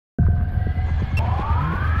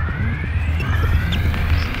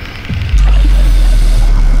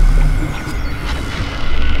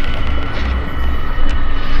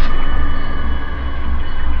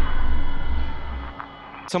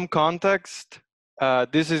some context,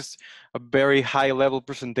 this is a very high-level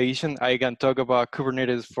presentation. I can talk about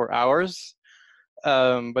Kubernetes for hours,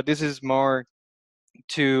 but this is more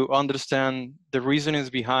to understand the reasons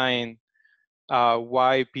behind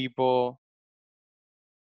why people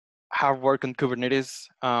have worked on Kubernetes,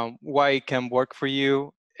 why it can work for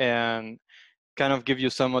you, and kind of give you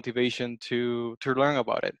some motivation to learn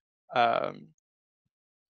about it.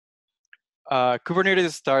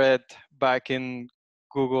 Kubernetes started back in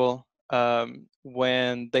Google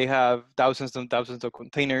when they have thousands and thousands of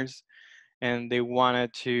containers, and they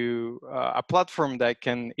wanted to a platform that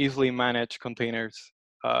can easily manage containers.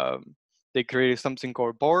 They created something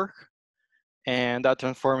called Borg, and that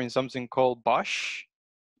transformed in something called Bosch.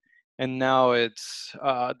 And now it's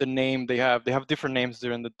the name they have. They have different names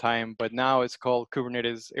during the time, but now it's called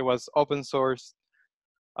Kubernetes. It was open source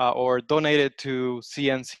or donated to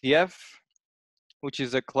CNCF, which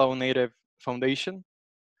is a cloud native foundation.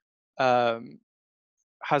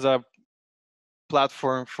 Has a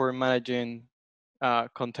platform for managing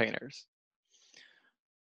containers.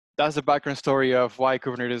 That's the background story of why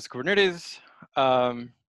Kubernetes.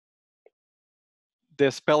 The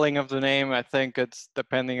spelling of the name, I think it's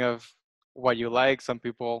depending of what you like. Some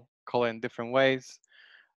people call it in different ways.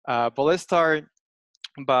 But let's start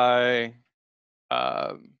by,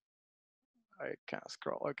 I can't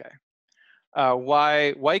scroll, okay.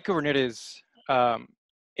 Why Kubernetes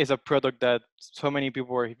is a product that so many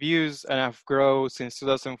people have used and have grown since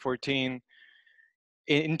 2014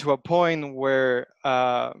 into a point where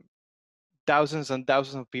thousands and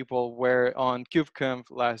thousands of people were on KubeConf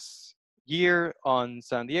last year on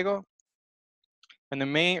San Diego. And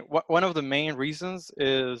one of the main reasons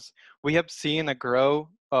is we have seen a growth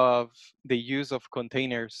of the use of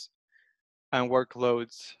containers and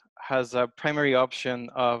workloads as a primary option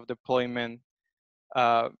of deployment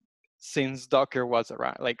since Docker was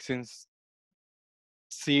around, like since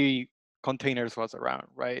C containers was around,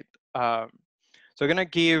 right? So I'm gonna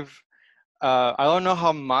give, I don't know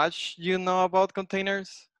how much you know about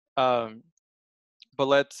containers, but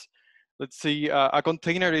let's see. A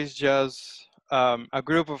container is just a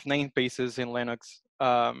group of namespaces in Linux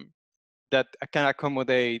that can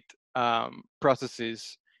accommodate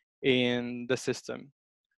processes in the system.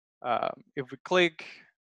 If we click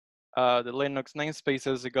the Linux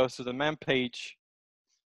namespaces, it goes to the man page.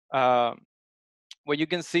 What you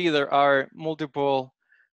can see, there are multiple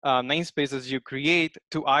namespaces you create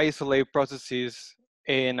to isolate processes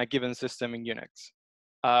in a given system in Unix.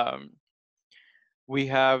 We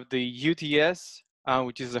have the UTS,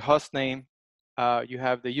 which is the host name. You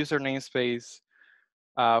have the user namespace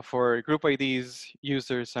for group IDs,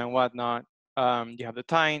 users, and whatnot. You have the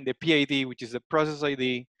time, the PID, which is the process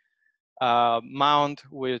ID, mount,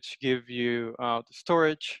 which give you the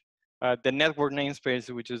storage, the network namespace,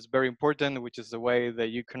 which is very important, which is the way that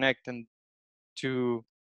you connect and to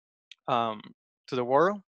the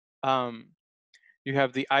world. You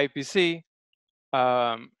have the IPC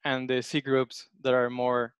and the C groups that are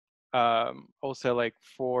more also like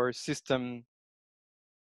for system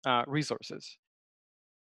resources.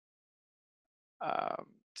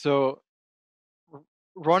 So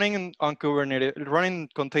running on Kubernetes, running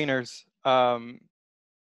containers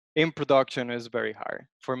in production is very hard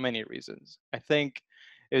for many reasons. I think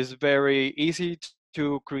it's very easy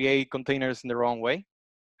to create containers in the wrong way,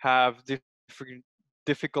 have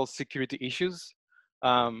difficult security issues.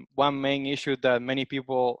 One main issue that many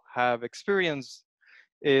people have experienced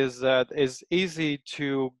is that it's easy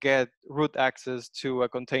to get root access to a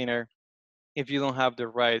container if you don't have the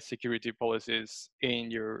right security policies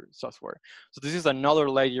in your software. So this is another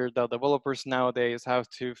layer that developers nowadays have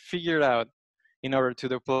to figure out in order to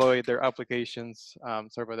deploy their applications,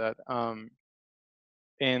 sorry about that,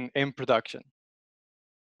 in production.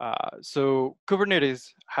 So Kubernetes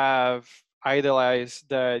have idealized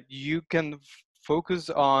that you can focus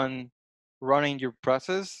on running your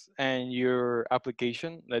process and your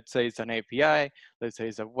application. Let's say it's an API, let's say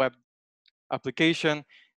it's a web application,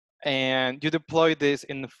 and you deploy this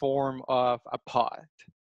in the form of a pod.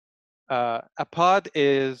 A pod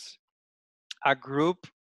is a group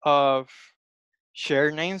of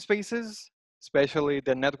shared namespaces, especially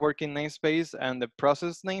the networking namespace and the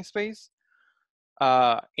process namespace,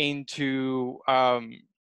 into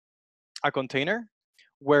a container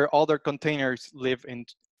where other containers live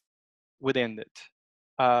within it.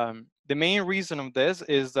 The main reason of this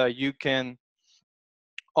is that you can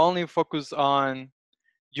only focus on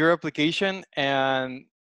your application, and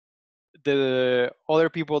the other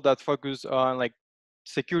people that focus on like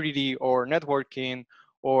security or networking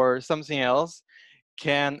or something else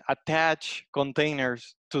can attach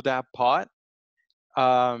containers to that pod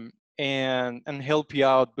and help you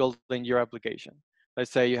out building your application.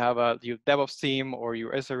 Let's say you have your DevOps team or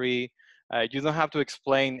your SRE. You don't have to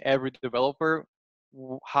explain every developer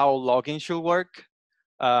how logging should work.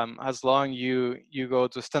 As long you go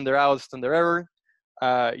to standard out, standard error,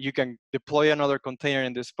 you can deploy another container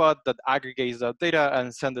in the spot that aggregates that data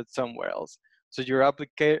and send it somewhere else. So your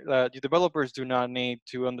developers do not need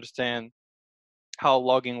to understand how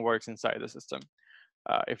logging works inside the system.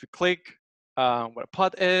 If you click what a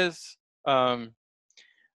pod is, I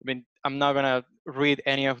mean, I'm not gonna read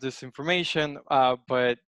any of this information,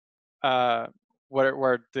 but uh,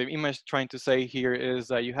 what the image trying to say here is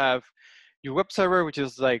that you have your web server, which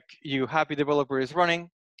is like your happy developer is running,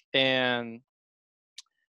 and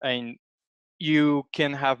and you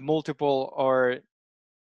can have multiple or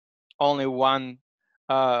only one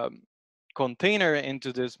um, container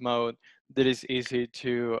into this mode that is easy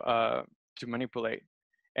to manipulate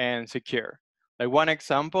and secure. Like one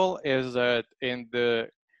example is that in the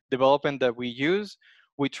development that we use,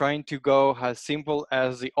 we're trying to go as simple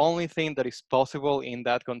as the only thing that is possible in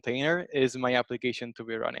that container is my application to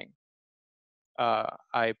be running.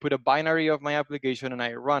 I put a binary of my application and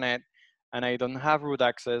I run it, and I don't have root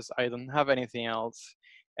access, I don't have anything else.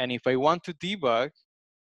 And if I want to debug,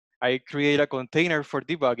 I create a container for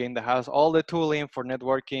debugging that has all the tooling for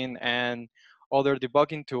networking and other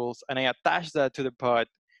debugging tools, and I attach that to the pod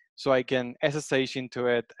so I can SSH into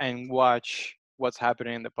it and watch what's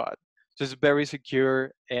happening in the pod. So it's very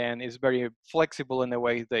secure and it's very flexible in the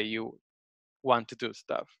way that you want to do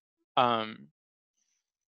stuff. Um,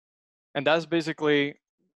 and that's basically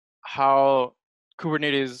how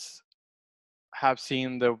Kubernetes have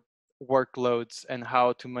seen the workloads and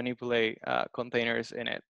how to manipulate containers in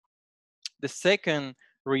it. The second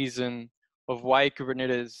reason of why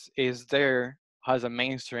Kubernetes is there as a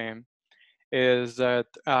mainstream is that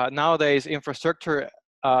nowadays infrastructure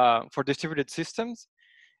for distributed systems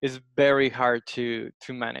is very hard to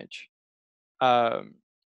manage. Um,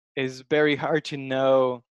 it's very hard to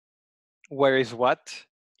know where is what,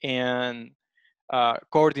 and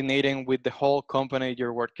coordinating with the whole company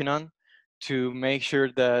you're working on to make sure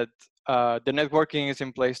that the networking is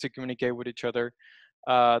in place to communicate with each other.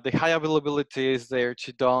 The high availability is there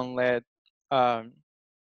to don't let um,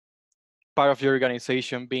 part of your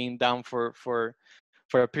organization being down for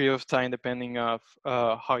a period of time, depending of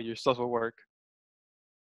how your software work.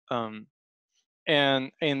 Um,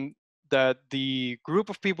 and that the group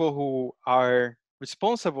of people who are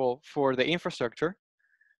responsible for the infrastructure,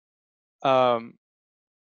 um,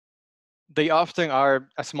 they often are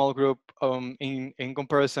a small group in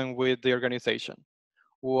comparison with the organization.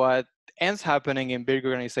 What ends happening in big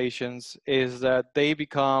organizations is that they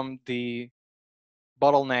become the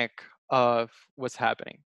bottleneck of what's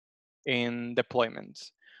happening in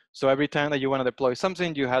deployments. So every time that you want to deploy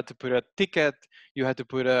something, you have to put a ticket, you have to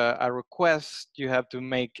put a request, you have to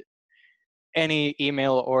make any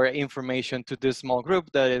email or information to this small group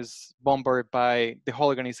that is bombarded by the whole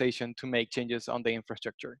organization to make changes on the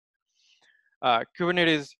infrastructure.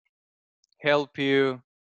 Kubernetes help you.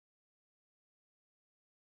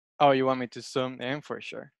 Oh, you want me to zoom in for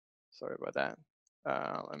sure? Sorry about that.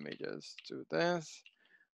 Let me just do this.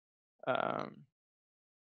 Um,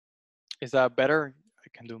 is that better?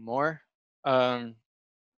 I can do more. Um,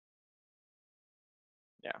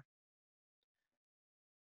 yeah.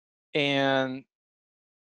 And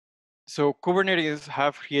so Kubernetes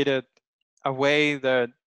have created a way that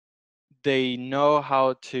they know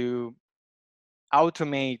how to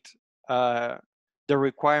automate uh, the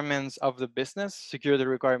requirements of the business, security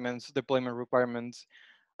requirements, deployment requirements,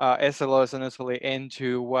 SLOs and SLA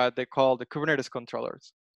into what they call the Kubernetes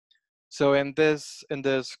controllers. So in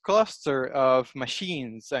this cluster of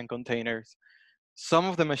machines and containers, some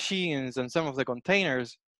of the machines and some of the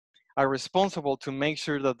containers are responsible to make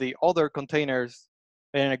sure that the other containers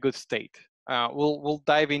are in a good state. We'll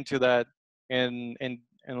dive into that in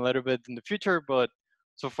a little bit in the future, but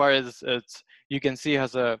so far as it's you can see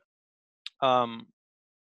um,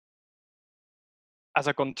 as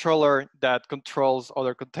a controller that controls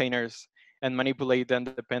other containers and manipulate them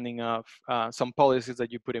depending of some policies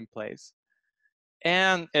that you put in place.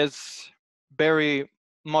 And it's very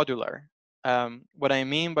modular. What I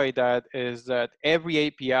mean by that is that every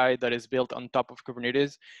API that is built on top of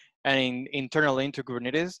Kubernetes and internally into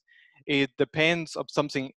Kubernetes, it depends of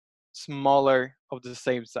something smaller of the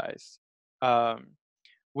same size. Um,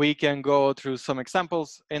 we can go through some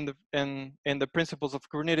examples in the principles of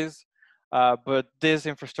Kubernetes, but this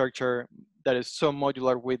infrastructure that is so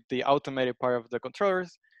modular with the automated part of the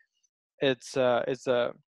controllers, it's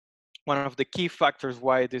one of the key factors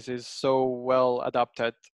why this is so well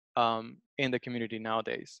adopted in the community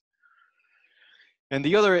nowadays. And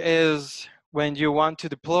the other is when you want to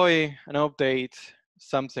deploy and update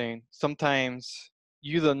something, sometimes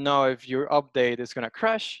you don't know if your update is going to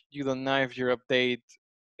crash. You don't know if your update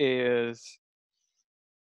is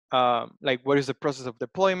like what is the process of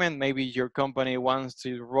deployment. Maybe your company wants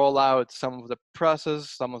to roll out some of the process,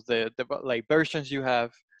 some of the like versions you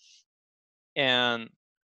have, and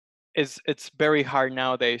it's very hard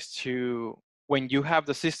nowadays to, when you have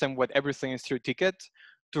the system where everything is through tickets,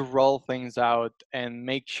 to roll things out and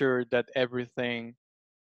make sure that everything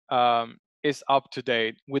is up to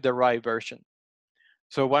date with the right version.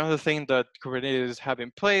 So one of the things that Kubernetes have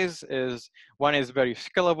in place is, one is very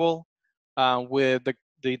scalable. With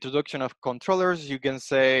the introduction of controllers, you can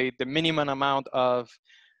say the minimum amount of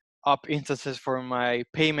up instances for my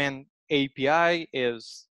payment API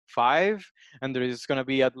is 5, and there is going to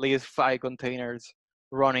be at least 5 containers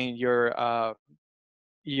running your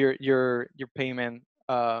payment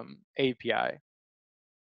API.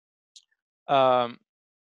 Um,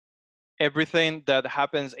 Everything that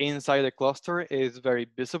happens inside the cluster is very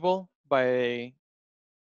visible by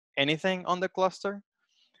anything on the cluster.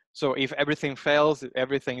 So if everything fails, if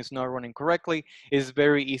everything is not running correctly, it's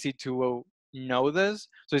very easy to know this.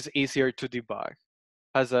 So it's easier to debug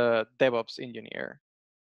as a DevOps engineer.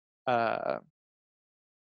 Uh,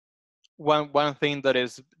 one thing that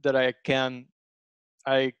I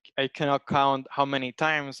cannot count how many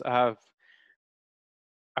times I have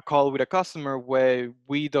a call with a customer where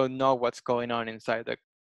we don't know what's going on inside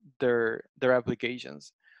their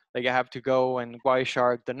applications. Like I have to go and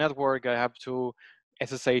Wireshark the network. I have to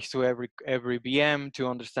SSH to every VM to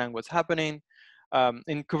understand what's happening.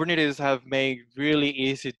 And Kubernetes have made really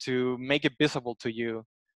easy to make it visible to you,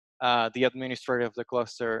 the administrator of the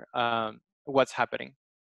cluster, what's happening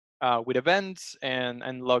with events and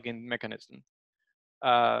login mechanism.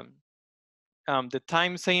 Um, the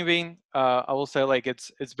time saving, I will say, like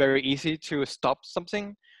it's very easy to stop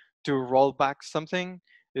something, to roll back something.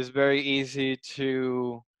 It's very easy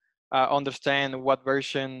to understand what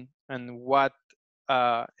version and what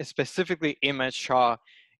specifically image SHA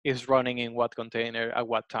is running in what container at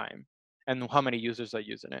what time, and how many users are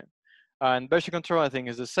using it. And version control, I think,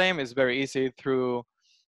 is the same. It's very easy through,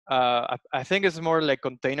 I think it's more like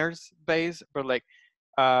containers based, but like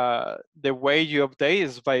the way you update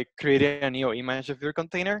is by creating a new image of your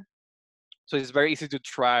container. So it's very easy to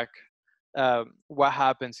track what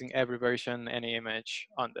happens in every version, any image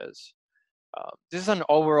on this. This is an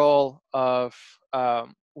overall of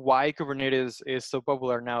why Kubernetes is so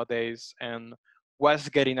popular nowadays and what's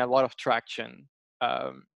getting a lot of traction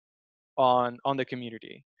on the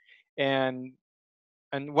community. And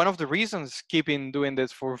and one of the reasons keeping doing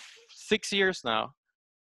this for 6 years now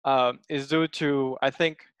is due to, I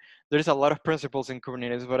think there's a lot of principles in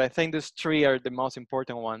Kubernetes, but I think these 3 are the most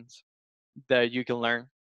important ones that you can learn.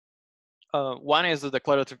 One is the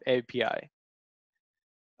declarative API.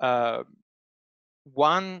 Uh,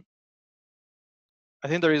 one, I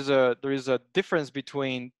think there is a difference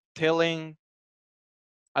between telling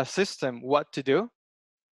a system what to do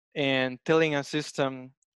and telling a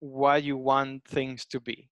system what you want things to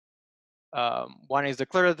be. One is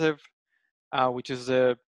declarative, which is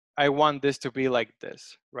I want this to be like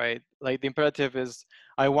this, right? Like the imperative is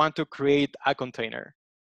I want to create a container,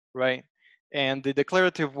 right? And the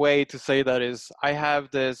declarative way to say that is I have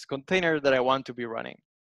this container that I want to be running,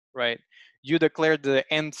 right? You declare the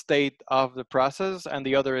end state of the process, and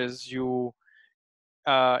the other is you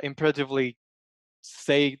imperatively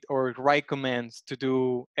say or write commands to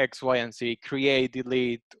do X, Y, and Z, create,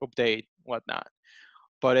 delete, update, whatnot.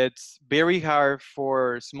 But it's very hard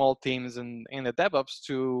for small teams in the DevOps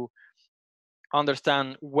to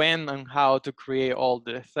understand when and how to create all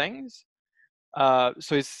the things. And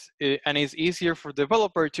it's easier for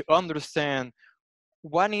developer to understand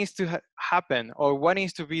what needs to happen or what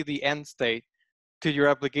needs to be the end state to your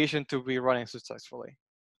application to be running successfully.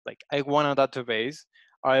 Like I want a database,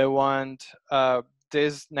 I want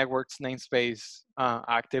this network's namespace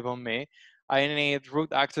active on me. I need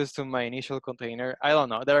root access to my initial container. I don't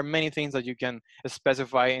know. There are many things that you can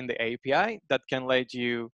specify in the API that can let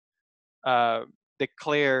you uh,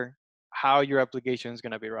 declare how your application is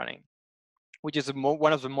going to be running, which is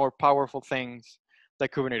one of the more powerful things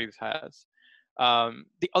that Kubernetes has.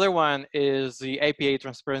 The other one is the API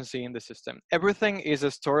transparency in the system. Everything is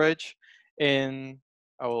a storage in,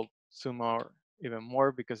 I will zoom out even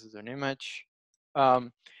more because it's an image,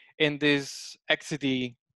 um, in this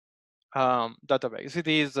XCD database.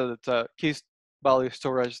 XCD is a key value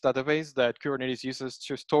storage database that Kubernetes uses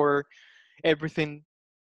to store everything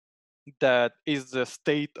that is the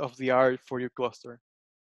state of the art for your cluster.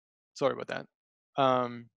 Sorry about that.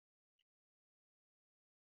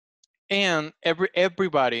 And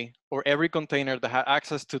everybody or every container that has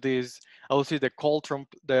access to this, I will say the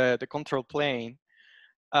control plane,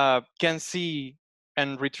 can see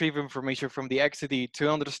and retrieve information from the XCD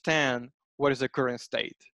to understand what is the current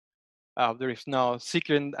state. There is no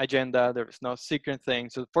secret agenda, there is no secret thing.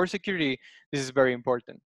 So for security, this is very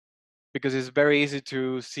important because it's very easy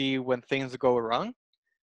to see when things go wrong,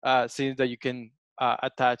 since that you can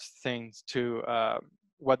attach things to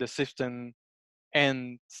what the system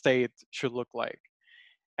end state should look like.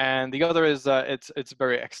 And the other is that it's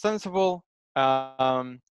very extensible.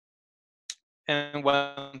 And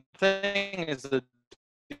one thing is that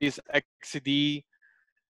these XCD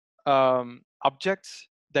objects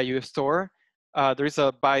that you store, there is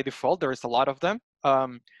by default, there is a lot of them,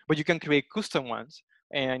 but you can create custom ones.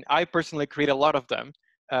 And I personally create a lot of them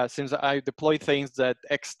since I deploy things that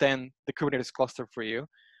extend the Kubernetes cluster for you.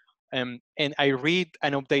 And I read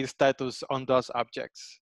and update status on those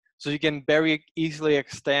objects. So you can very easily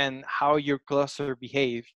extend how your cluster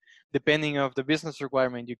behave depending of the business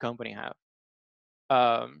requirement your company have.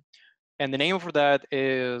 Um, and the name for that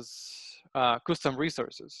is custom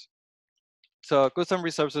resources. So custom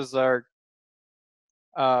resources are,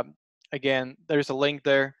 um, again, there's a link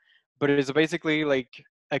there, but it is basically like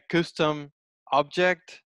a custom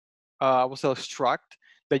object, I will say struct,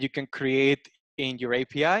 that you can create in your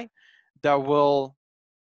API that will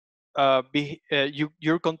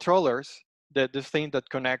your controllers, this thing that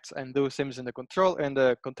connects and do things in the control and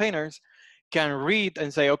the containers, can read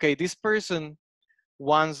and say, okay, this person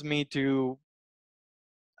wants me to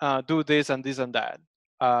do this and this and that.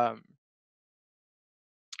 Um,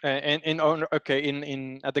 and okay,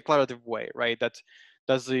 in a declarative way, right? That's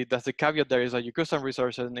the caveat there, is that you custom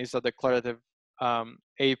resources and it's a declarative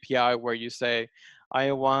API where you say,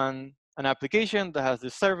 I want an application that has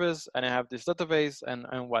this service and I have this database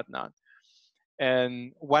and whatnot.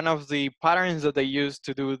 And one of the patterns that they use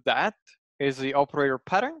to do that is the operator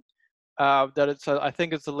pattern. That it's I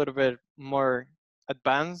think it's a little bit more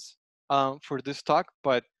advanced for this talk,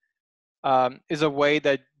 but is a way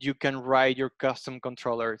that you can write your custom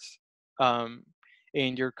controllers um,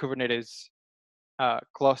 in your Kubernetes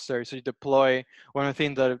cluster. So you deploy one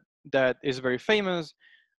thing that is very famous.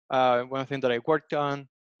 One thing that I worked on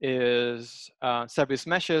is service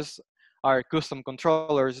meshes are custom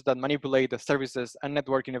controllers that manipulate the services and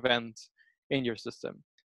networking events in your system.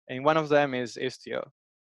 And one of them is Istio.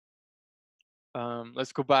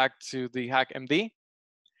 Let's go back to the HackMD.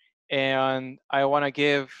 And I want to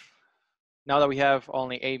give, now that we have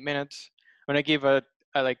only 8 minutes, I'm going to give a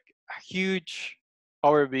huge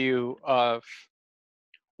overview of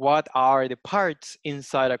what are the parts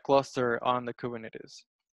inside a cluster on the Kubernetes.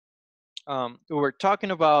 We were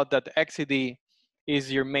talking about that the XCD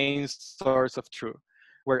is your main source of truth,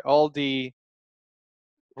 where all the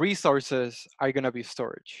resources are going to be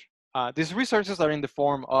storage. These resources are in the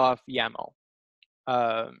form of YAML.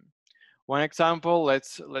 Um, one example,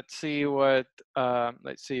 let's see what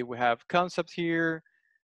let's see. We have concept here,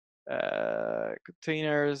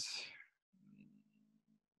 containers.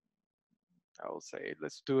 I will say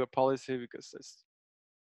let's do a policy because it's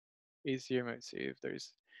easier. Let's see if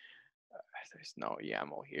there's no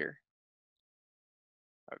YAML here.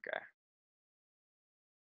 Okay.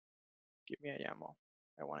 Give me a YAML.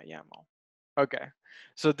 I want a YAML. Okay.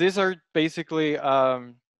 So these are basically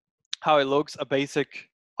how it looks, a basic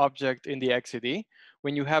object in the XCD.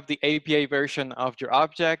 When you have the API version of your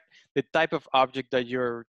object, the type of object that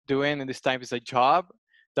you're doing in this time is a job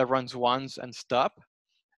that runs once and stop,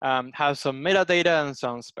 has some metadata and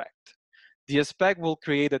some spec. The spec will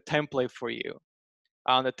create a template for you.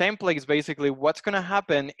 The template is basically what's going to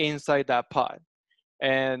happen inside that pod.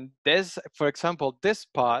 And this, for example, this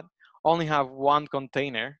pod only have one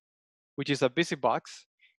container, which is a busy box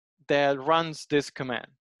that runs this command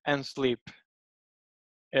and sleep.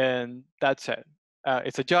 And that's it.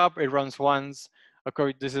 It's a job, it runs once. Of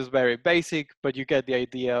course, this is very basic, but you get the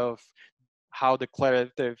idea of how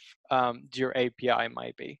declarative your API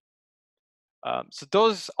might be. So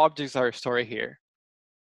those objects are stored here.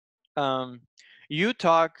 You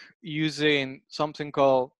talk using something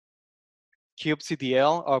called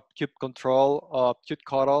kubectl or kubecontrol or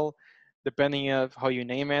kubectl, depending of how you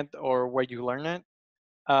name it or where you learn it.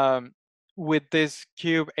 With this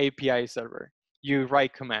kube API server, you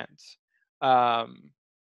write commands.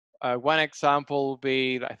 One example will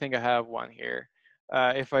be, I think I have one here.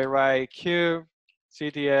 If I write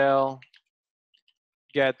kubectl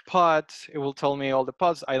get pods, it will tell me all the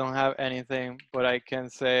pods. I don't have anything, but I can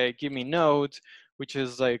say, give me nodes, which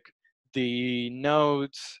is like the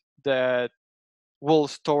nodes that will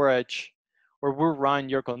storage or will run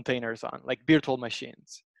your containers on, like virtual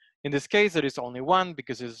machines. In this case, there is only one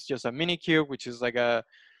because it's just a minikube, which is like a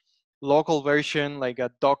local version, like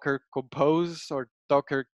a Docker Compose or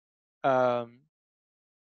Docker um,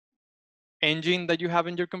 engine that you have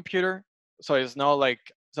in your computer. So it's not like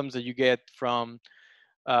something that you get from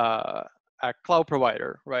uh, a cloud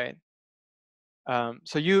provider, right?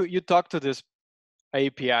 So you talk to this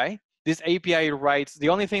API. This API writes, the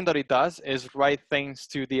only thing that it does is write things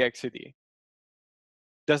to the XCD.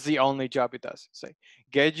 That's the only job it does. Say,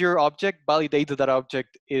 get your object, validate that that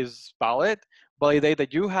object is valid, validate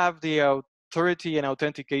that you have the authority and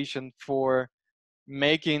authentication for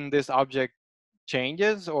making this object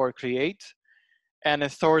changes or create, and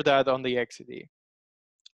store that on the XCD.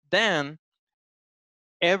 Then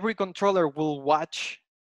every controller will watch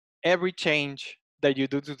every change that you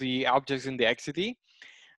do to the objects in the XCD,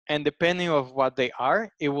 and depending of what they are,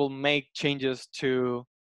 it will make changes to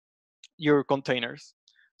your containers.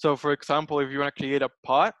 So for example, if you want to create a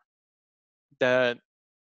pod that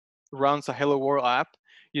runs a Hello World app,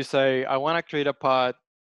 you say, I want to create a pod.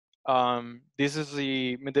 This is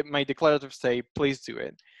my declarative state, please do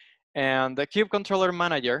it. And the Kube controller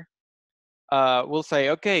manager will say,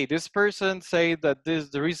 okay, this person say that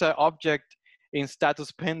there is an object in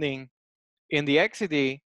status pending in the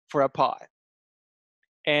XCD for a pod.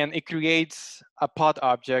 And it creates a pod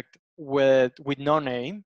object with no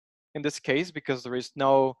name in this case, because there is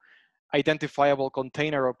no identifiable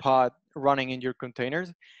container or pod running in your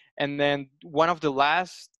containers. And then one of the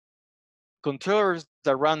last controllers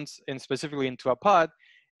that runs in specifically into a pod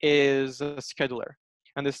is a scheduler.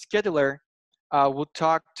 And the scheduler would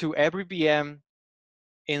talk to every VM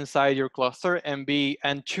inside your cluster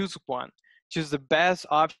and choose one. Choose the best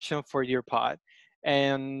option for your pod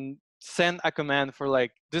and send a command for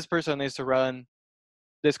like, this person needs to run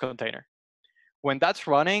this container. When that's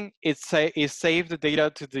running, it saves the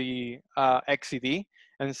data to the XCD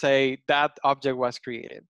and say that object was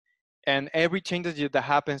created. And every change that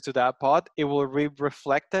happens to that pod, it will be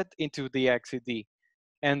reflected into the XCD.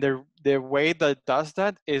 And the way that it does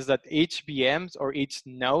that is that each VMs or each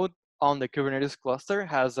node on the Kubernetes cluster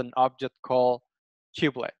has an object called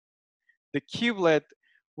kubelet. The kubelet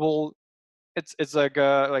will, it's like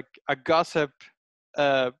a gossip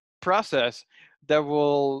uh, process that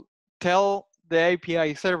will tell the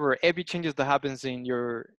API server every changes that happens in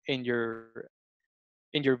your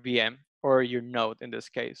VM or your node in this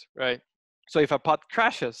case, right? So if a pod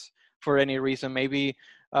crashes for any reason, maybe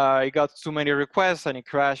it got too many requests and it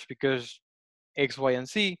crashed because X, Y, and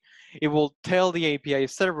Z, it will tell the API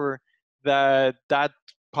server that that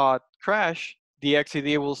pod crashed. The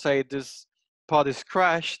XCD will say this pod is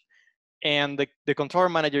crashed, and the controller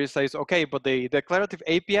manager says, okay, but the declarative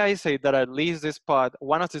API say that at least this pod,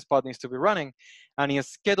 one of these pod needs to be running, and he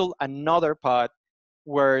schedule another pod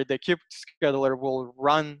where the kube scheduler will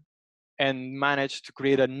run and manage to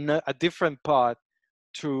create a different pod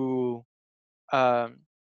to um,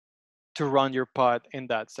 to run your pod in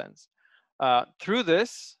that sense. Through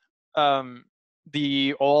this, um,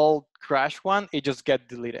 the old crash one, it just get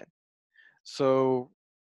deleted. So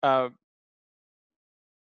uh,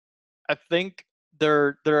 I think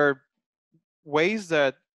there are ways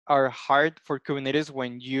that are hard for Kubernetes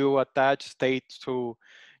when you attach state to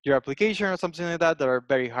your application or something like that are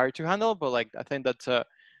very hard to handle. But like I think that's a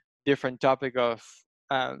different topic of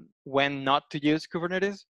when not to use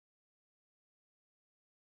Kubernetes.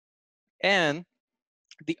 And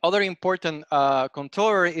the other important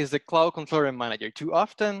controller is the cloud controller manager. Too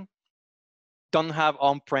often, don't have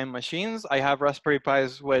on-prem machines. I have Raspberry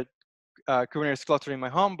Pis with Kubernetes cluster in my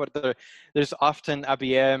home, but there's often a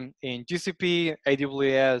VM in GCP,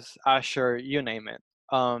 AWS, Azure, you name it.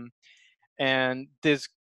 And this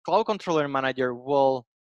cloud controller manager will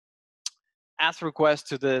ask requests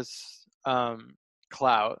to this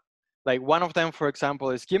cloud. Like one of them, for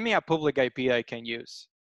example, is give me a public IP I can use.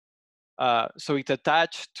 So it's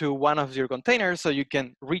attached to one of your containers so you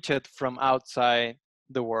can reach it from outside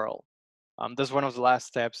the world. That's one of the last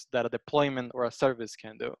steps that a deployment or a service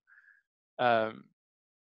can do. Um,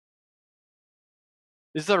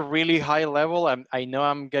 this is a really high level. I know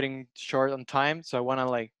I'm getting short on time, so I want to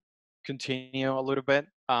like continue a little bit.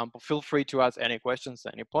 But feel free to ask any questions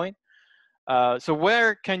at any point. So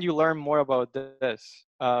where can you learn more about this?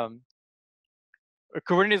 Kubernetes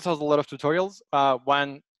has a lot of tutorials.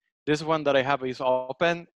 This one that I have is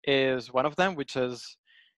open is one of them, which is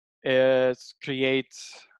create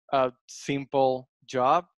a simple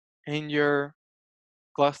job in your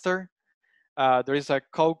cluster. There is a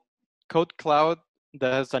code cloud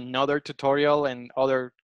that has another tutorial and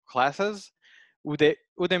other classes.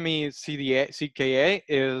 Udemy CKA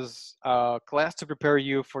is a class to prepare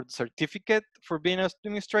you for the certificate for being an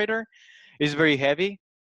administrator. It's very heavy,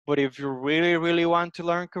 but if you really, really want to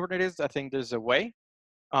learn Kubernetes, I think there's a way.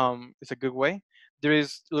 It's a good way. There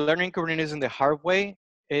is learning Kubernetes in the hard way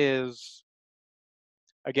is,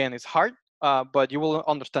 again, it's hard, but you will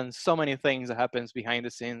understand so many things that happens behind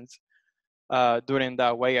the scenes doing it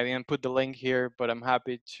that way. I didn't put the link here, but I'm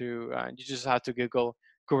happy to. You just have to Google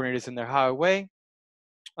Kubernetes in the hard way.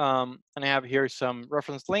 And I have here some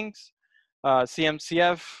reference links.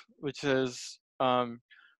 CMCF, which is one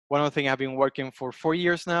of the things I've been working for 4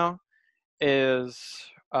 years now, is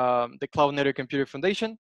the Cloud Native Computer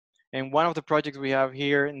Foundation. And one of the projects we have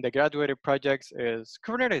here in the graduated projects is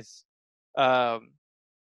Kubernetes. Um,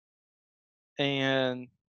 and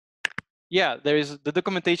yeah, the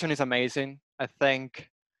documentation is amazing. I think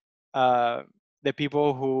uh, the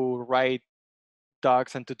people who write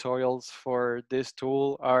docs and tutorials for this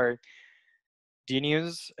tool are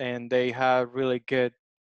genius, and they have really good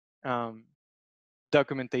um,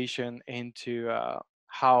 documentation into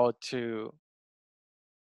how to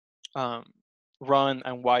um, run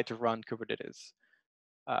and why to run Kubernetes.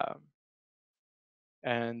 Um,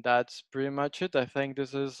 and that's pretty much it. I think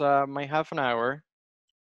this is my half an hour.